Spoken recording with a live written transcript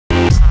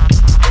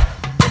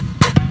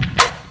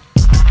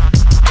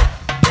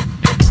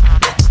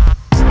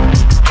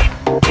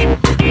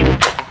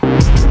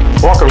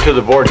to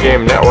the Board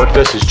Game Network.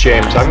 This is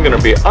James. I'm going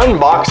to be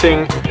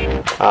unboxing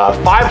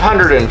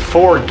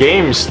 504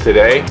 games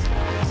today,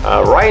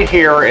 right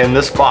here in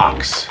this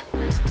box.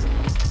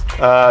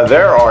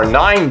 There are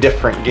 9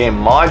 different game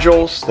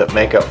modules that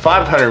make up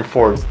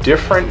 504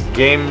 different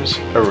games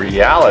of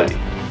reality.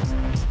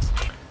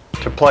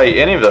 To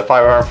play any of the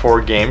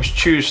 504 games,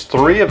 choose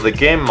 3 of the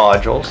game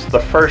modules.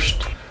 The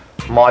first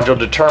module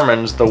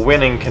determines the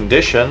winning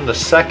condition, the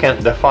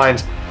second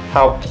defines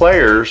how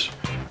players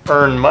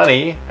earn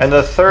money, and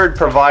the third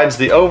provides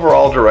the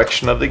overall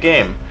direction of the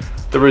game.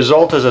 The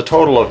result is a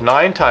total of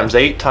 9 times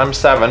 8 times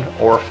 7,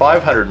 or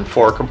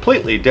 504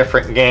 completely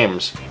different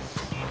games.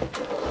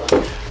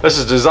 This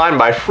is designed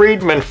by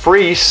Friedman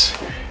Fries,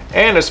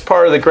 and as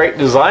part of the Great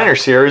Designer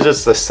Series,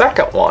 it's the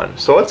second one.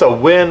 So it's a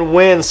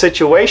win-win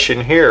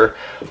situation here.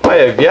 I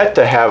have yet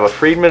to have a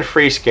Friedman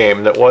Fries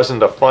game that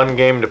wasn't a fun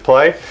game to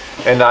play,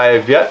 and I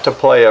have yet to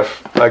play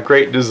a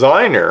Great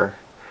Designer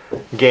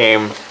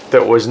game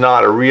that was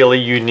not a really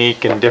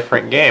unique and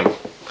different game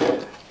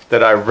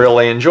that I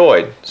really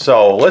enjoyed.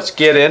 So let's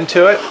get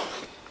into it.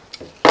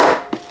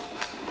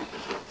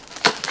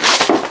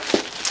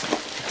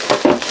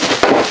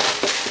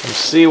 And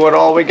see what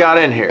all we got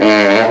in here.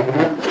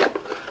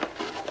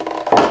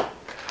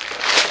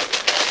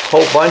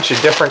 Whole bunch of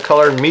different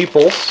colored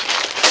meeples,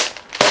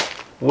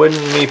 wooden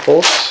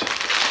meeples,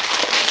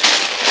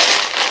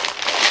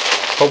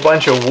 whole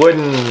bunch of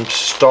wooden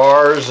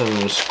stars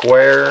and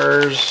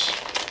squares.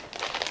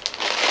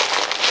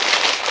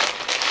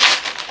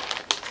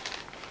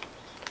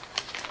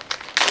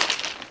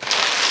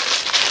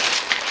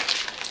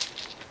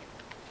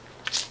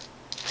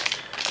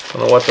 I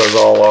don't know what those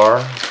all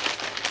are.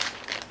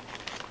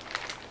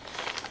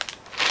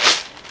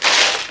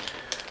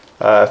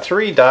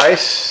 Three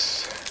dice.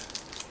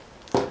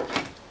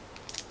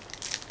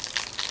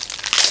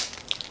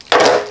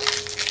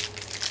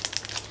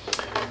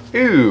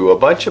 Ooh, a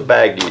bunch of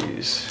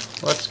baggies.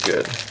 That's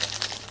good.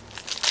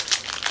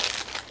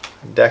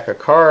 A deck of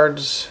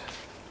cards.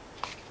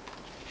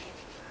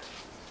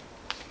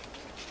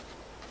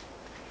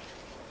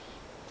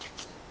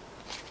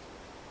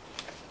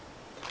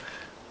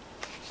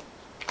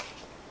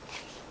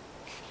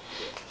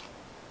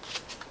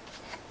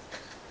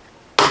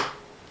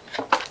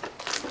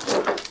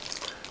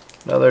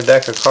 Another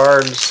deck of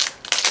cards.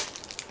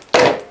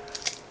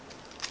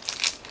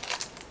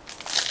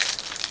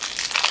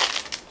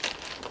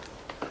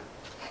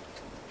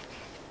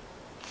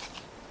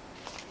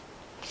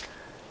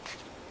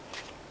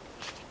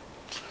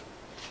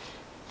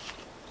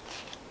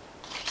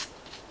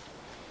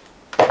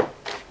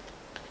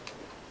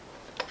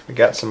 We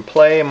got some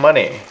play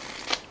money.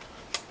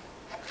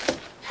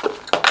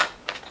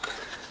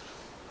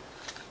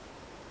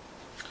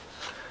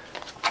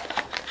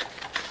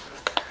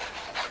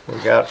 We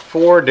got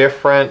 4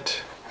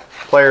 different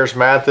players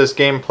math. This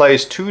game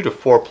plays 2 to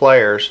 4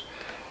 players.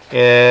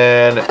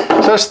 And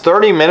it says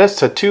 30 minutes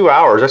to 2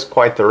 hours. That's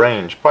quite the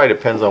range. Probably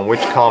depends on which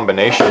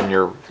combination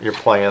you're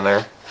playing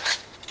there.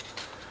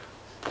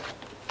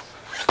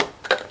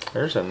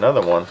 There's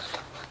another one.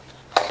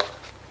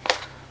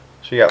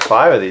 So you got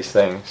 5 of these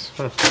things.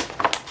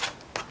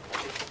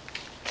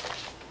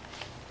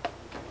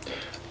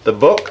 The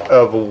Book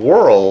of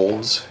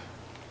Worlds.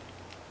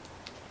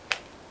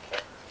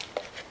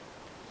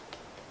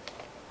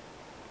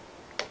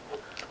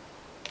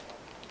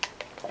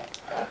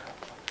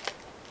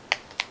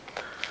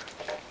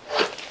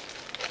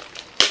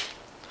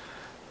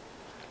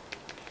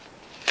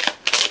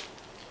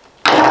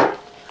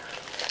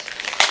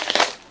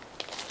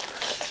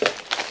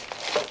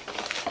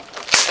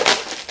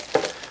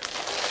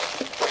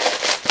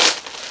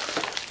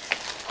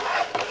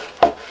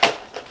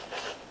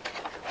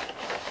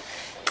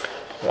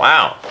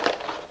 Wow,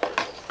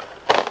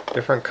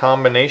 different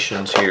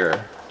combinations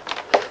here.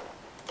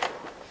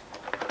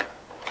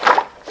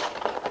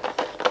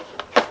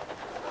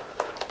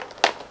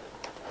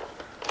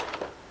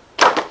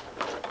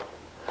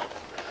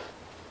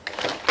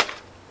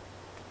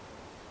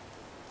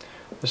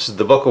 This is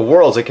the Book of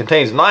Worlds. It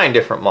contains 9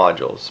 different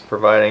modules,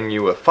 providing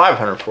you with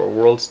 504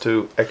 worlds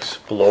to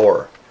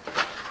explore.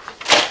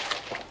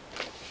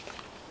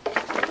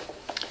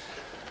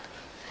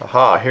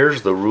 Aha,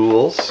 here's the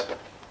rules.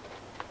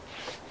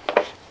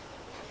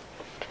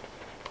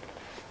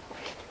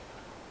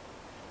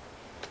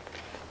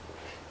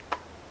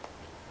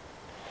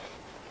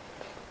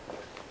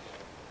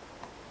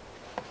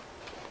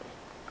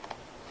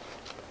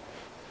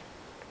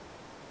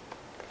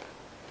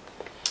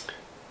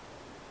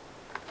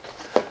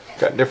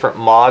 Got different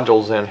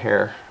modules in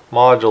here.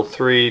 Module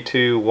 3,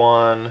 2,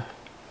 1.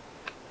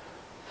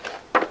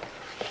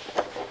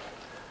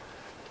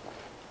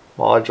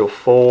 Module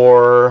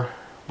 4.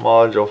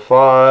 Module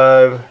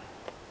 5.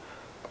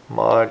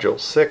 Module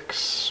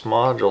 6.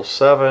 Module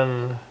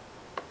 7.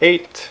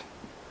 8.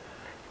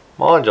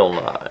 Module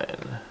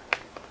 9.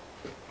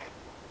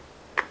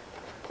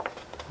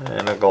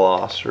 And a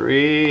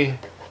glossary.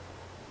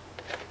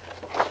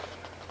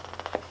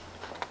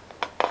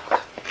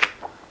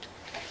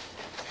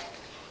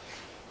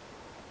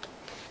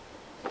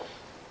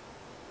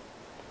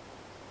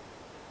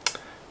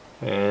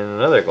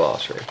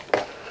 glossary.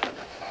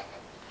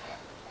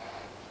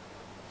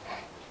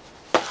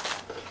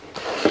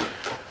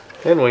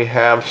 Then we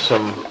have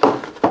some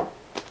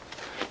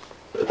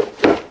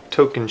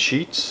token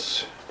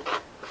sheets.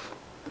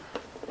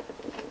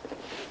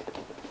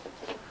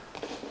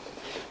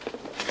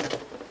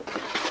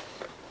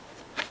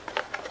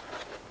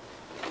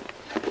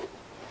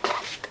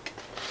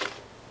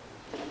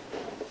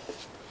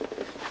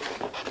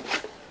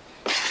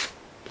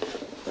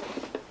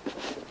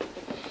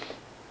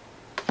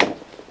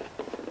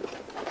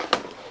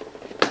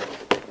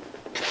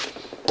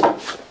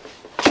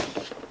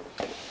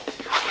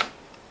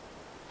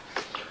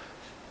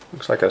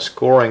 Looks like a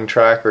scoring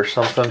track or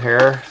something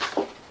here.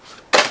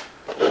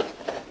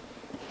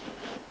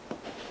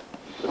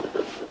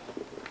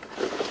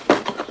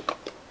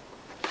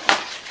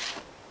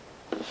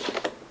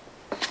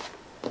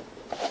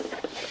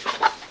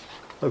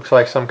 Looks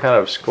like some kind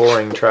of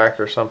scoring track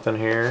or something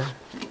here.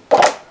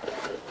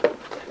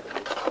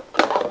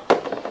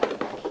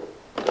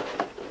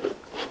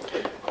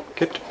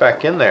 Get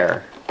back in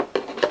there.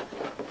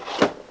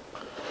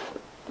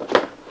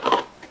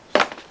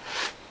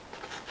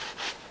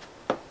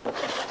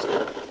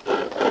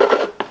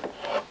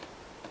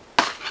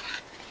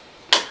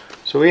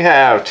 So we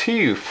have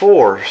 2,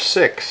 4,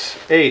 6,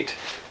 8,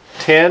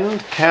 10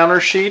 counter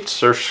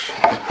sheets or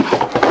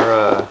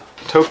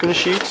token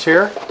sheets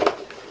here.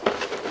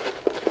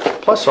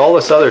 Plus all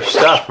this other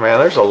stuff, man.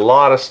 There's a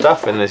lot of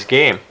stuff in this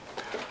game.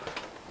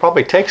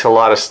 Probably takes a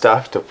lot of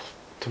stuff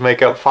to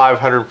make up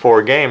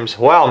 504 games.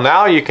 Well,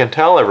 now you can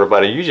tell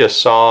everybody you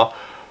just saw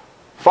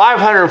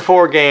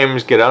 504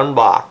 games get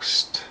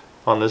unboxed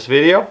on this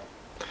video.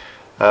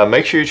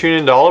 Make sure you tune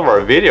into all of our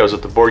videos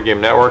at the Board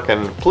Game Network,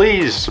 and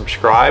please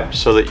subscribe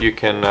so that you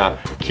can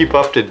keep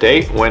up to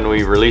date when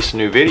we release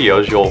new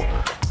videos.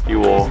 You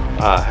will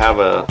have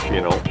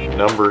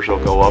numbers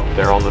will go up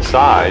there on the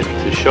side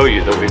to show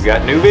you that we've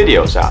got new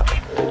videos out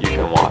that you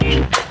can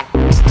watch.